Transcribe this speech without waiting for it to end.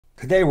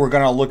Today we're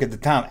going to look at the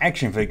time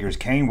action figures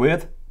came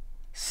with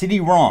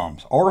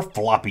CD-ROMs or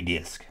floppy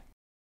disk.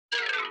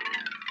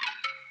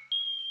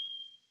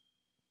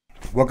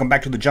 Welcome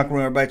back to the Junk Room,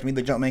 everybody. It's me,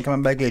 the Junkman,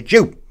 coming back at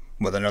you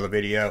with another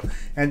video.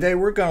 And today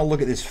we're going to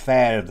look at this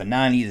fad of the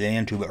 90s and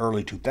into the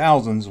early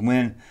 2000s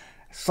when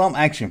some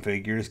action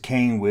figures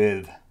came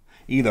with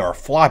either a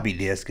floppy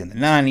disk in the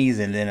 90s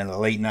and then in the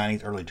late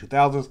 90s, early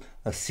 2000s,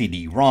 a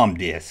CD-ROM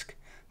disk.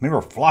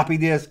 Remember floppy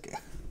disk?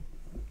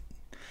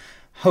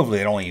 Hopefully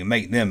they don't even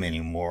make them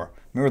anymore.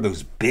 Remember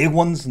those big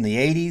ones in the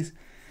 80s?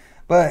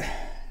 But,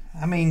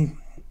 I mean,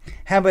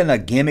 having a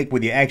gimmick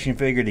with your action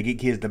figure to get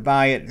kids to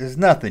buy it is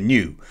nothing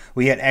new.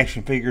 We had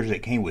action figures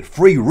that came with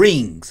free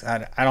rings.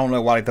 I don't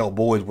know why they thought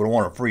boys would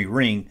want a free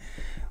ring.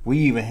 We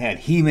even had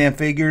He-Man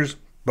figures,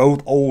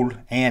 both old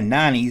and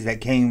 90s, that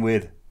came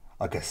with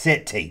a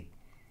cassette tape.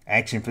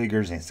 Action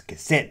figures and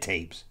cassette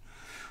tapes.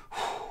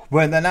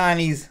 But in the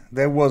 90s,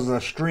 there was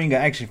a string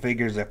of action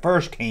figures that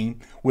first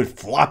came with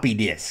floppy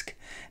disk.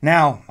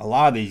 Now, a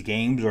lot of these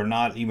games are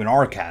not even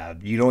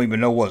archived. You don't even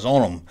know what's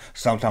on them.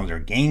 Sometimes there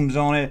are games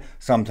on it.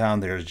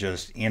 Sometimes there's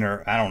just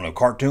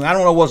cartoon. I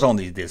don't know what's on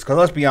these discs. Because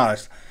let's be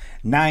honest,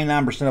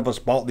 99% of us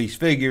bought these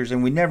figures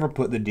and we never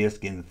put the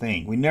disc in the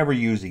thing. We never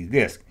use these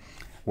discs.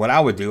 What I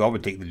would do, I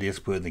would take the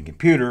disc, put it in the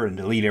computer, and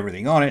delete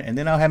everything on it, and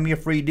then I'll have me a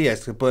free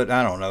disc to put,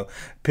 I don't know,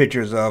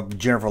 pictures of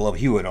Jennifer Love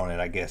Hewitt on it,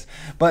 I guess.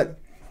 But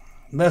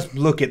let's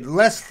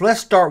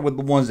start with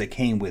the ones that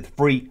came with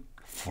free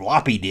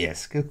floppy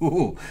disk.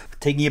 Ooh,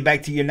 taking you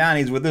back to your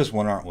 90s with this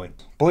one, aren't we?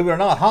 Believe it or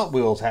not, Hot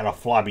Wheels had a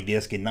floppy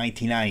disk in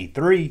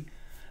 1993.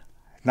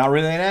 Not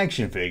really an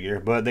action figure,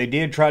 but they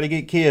did try to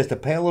get kids to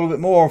pay a little bit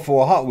more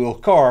for a Hot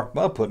Wheels car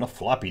by putting a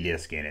floppy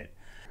disk in it.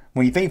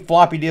 When you think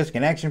floppy disk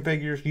and action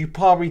figures, you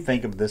probably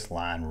think of this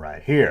line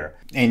right here.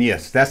 And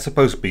yes, that's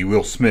supposed to be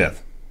Will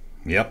Smith.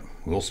 Yep,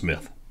 Will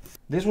Smith.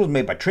 This was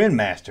made by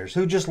Trendmasters,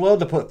 who just love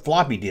to put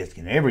floppy disk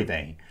in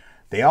everything.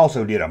 They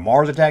also did a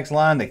Mars Attacks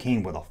line that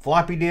came with a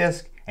floppy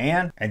disk,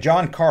 and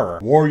John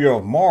Carter, Warrior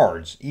of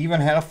Mars,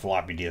 even had a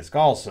floppy disk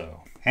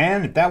also.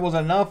 And if that was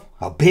enough,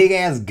 a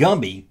big-ass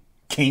Gumby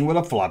came with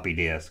a floppy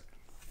disk.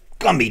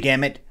 Gumby,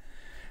 damn it!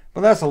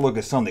 But let's look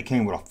at some that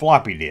came with a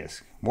floppy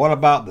disk. What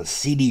about the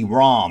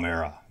CD-ROM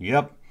era?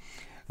 Yep,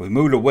 we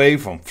moved away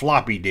from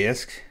floppy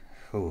disks.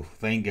 Oh,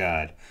 thank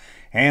God.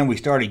 And we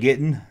started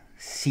getting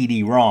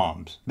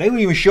CD-ROMs. They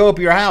would even show up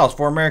at your house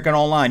for American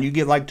Online. You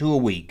get like 2 a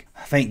week.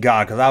 Thank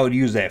God, because I would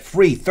use that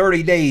free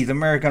 30 days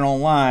American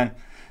Online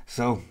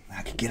so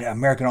I could get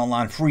American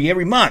Online free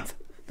every month.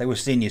 They would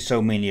send you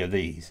so many of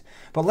these.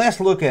 But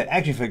let's look at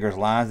action figures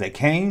lines that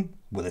came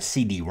with a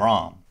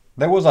CD-ROM.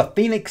 There was a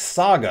Phoenix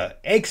Saga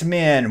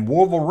X-Men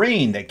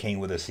Wolverine that came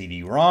with a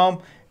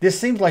CD-ROM. This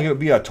seems like it would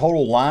be a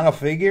total line of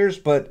figures,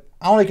 but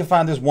I only can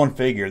find this one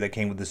figure that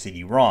came with the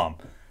CD-ROM.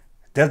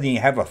 It doesn't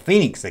even have a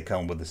Phoenix that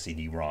come with the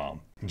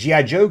CD-ROM.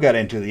 G.I. Joe got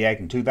into the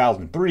act in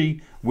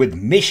 2003 with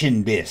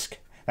Mission Disc.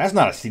 That's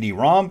not a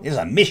CD-ROM, it's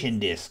a Mission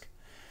Disc.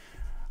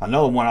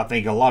 Another one I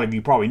think a lot of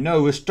you probably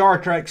know is Star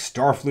Trek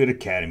Starfleet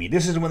Academy.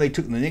 This is when they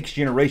took the next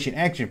generation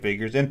action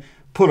figures and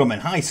put them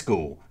in high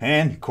school.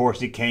 And of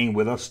course it came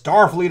with a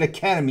Starfleet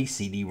Academy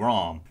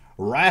CD-ROM.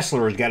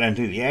 Wrestlers got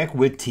into the act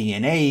with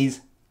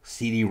TNA's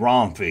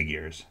CD-ROM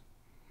figures.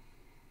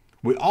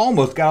 We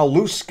almost got a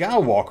Luke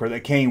Skywalker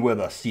that came with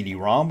a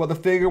CD-ROM, but the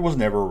figure was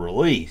never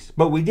released.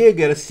 But we did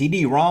get a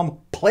CD-ROM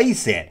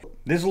playset.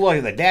 This is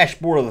like the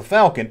dashboard of the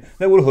Falcon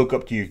that would hook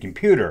up to your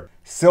computer.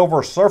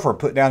 Silver Surfer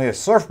put down his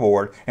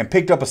surfboard and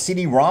picked up a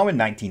CD-ROM in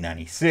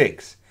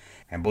 1996.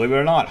 And believe it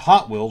or not,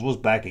 Hot Wheels was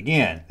back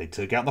again. They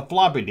took out the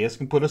floppy disk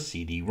and put a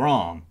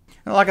CD-ROM.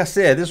 And like I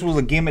said, this was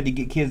a gimmick to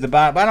get kids to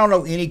buy it, but I don't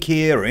know any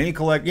kid or any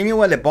collector,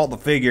 anyone that bought the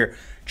figure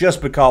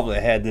just because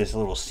it had this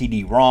little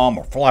CD-ROM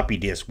or floppy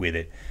disk with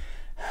it.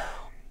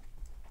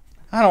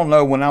 I don't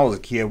know when I was a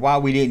kid why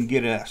we didn't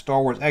get a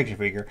Star Wars action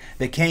figure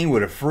that came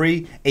with a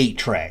free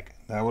 8-track.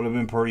 That would have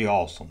been pretty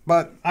awesome.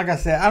 But like I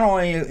said, I don't know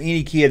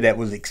any kid that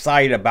was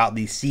excited about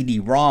these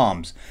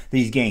CD-ROMs,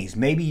 these games.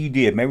 Maybe you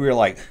did. Maybe you're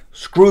like,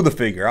 screw the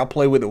figure. I'll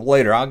play with it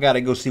later. I got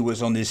to go see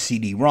what's on this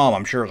CD-ROM.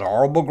 I'm sure it's a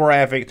horrible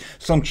graphic,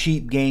 some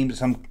cheap game that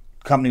some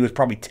company was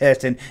probably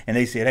testing, and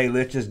they said, hey,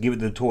 let's just give it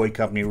to the toy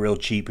company real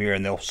cheap here,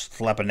 and they'll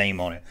slap a name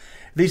on it.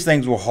 These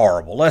things were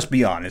horrible. Let's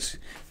be honest.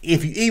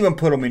 If you even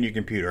put them in your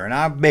computer, and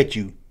I bet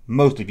you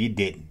most of you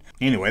didn't.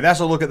 Anyway, that's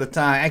a look at the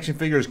time action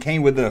figures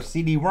came with a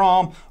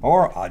CD-ROM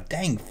or a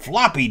dang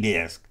floppy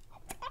disk.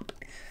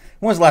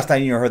 When's the last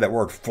time you heard that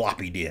word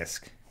floppy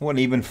disk? It wasn't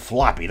even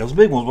floppy. Those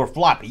big ones were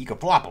floppy. You could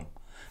flop them.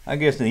 I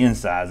guess the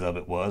insides of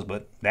it was,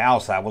 but the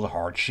outside was a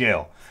hard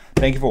shell.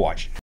 Thank you for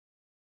watching.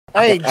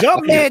 Hey,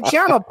 Junkman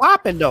channel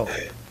popping though.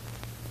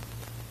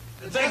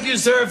 Thank you,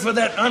 sir, for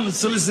that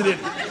unsolicited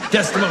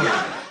testimony.